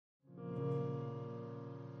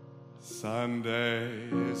Sunday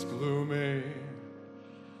is gloomy,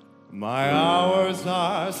 my hours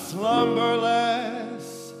are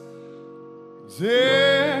slumberless.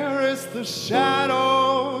 Dearest, the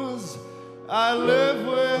shadows I live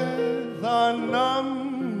with are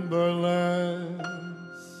numberless.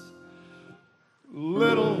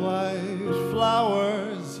 Little white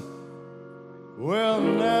flowers will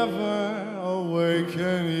never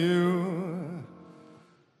awaken you,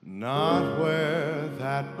 not where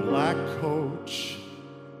that black coach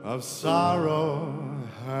of sorrow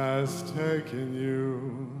has taken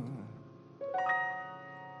you.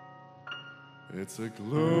 It's a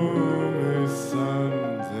gloomy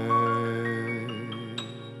Sunday.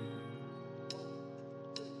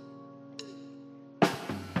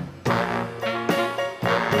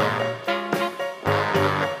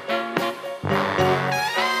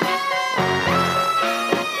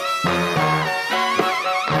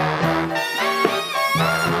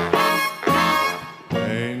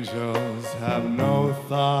 Angels have no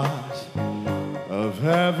thought of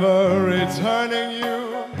ever returning you.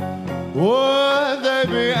 Would they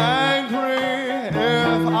be angry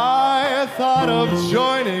if I thought of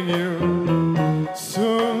joining you?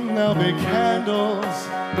 Soon there'll be candles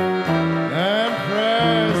and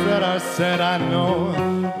prayers that are said, I know.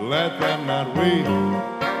 Let them not weep,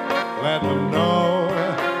 let them know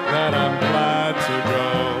that I'm glad to go.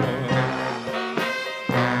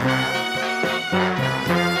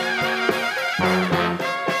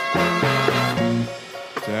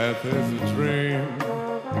 Death is a dream,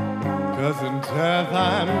 'cause in death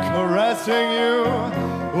I'm caressing you.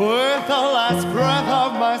 With the last breath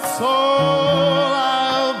of my soul,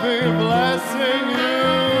 I'll be blessing you.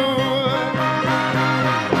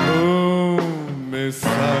 Gloomy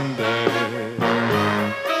Sunday.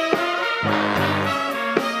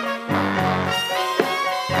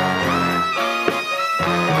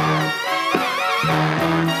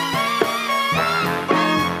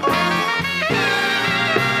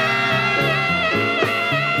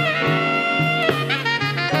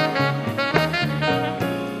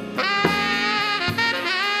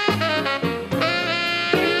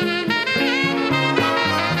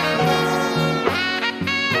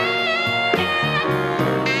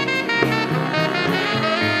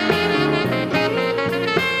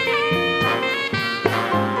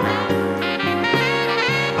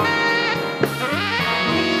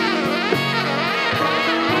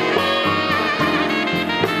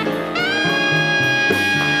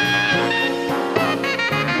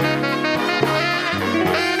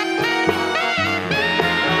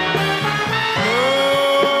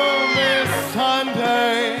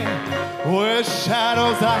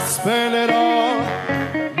 I spend it all.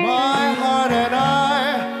 My heart and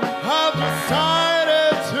I have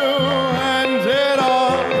decided to end it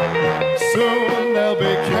all. Soon there'll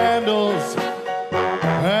be candles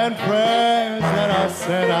and prayers that are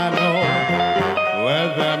said, I know.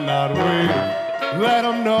 Let them not weep, let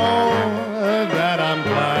them know that I'm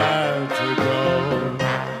glad to go.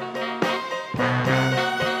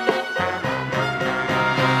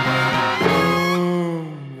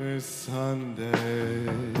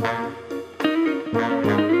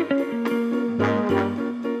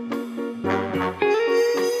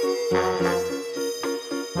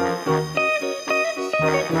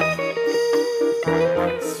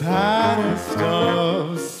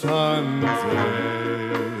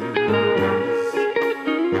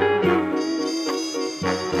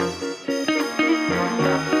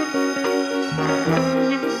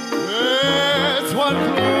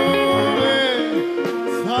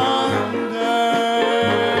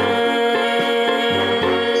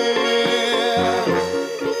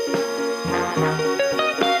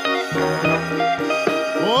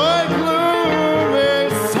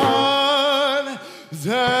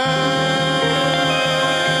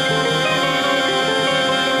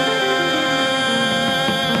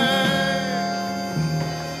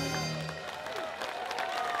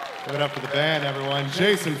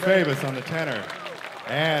 Fabus on the tenor,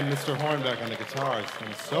 and Mr. Hornbeck on the guitars. It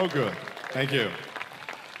was so good. Thank you.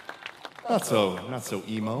 Not so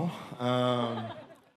emo.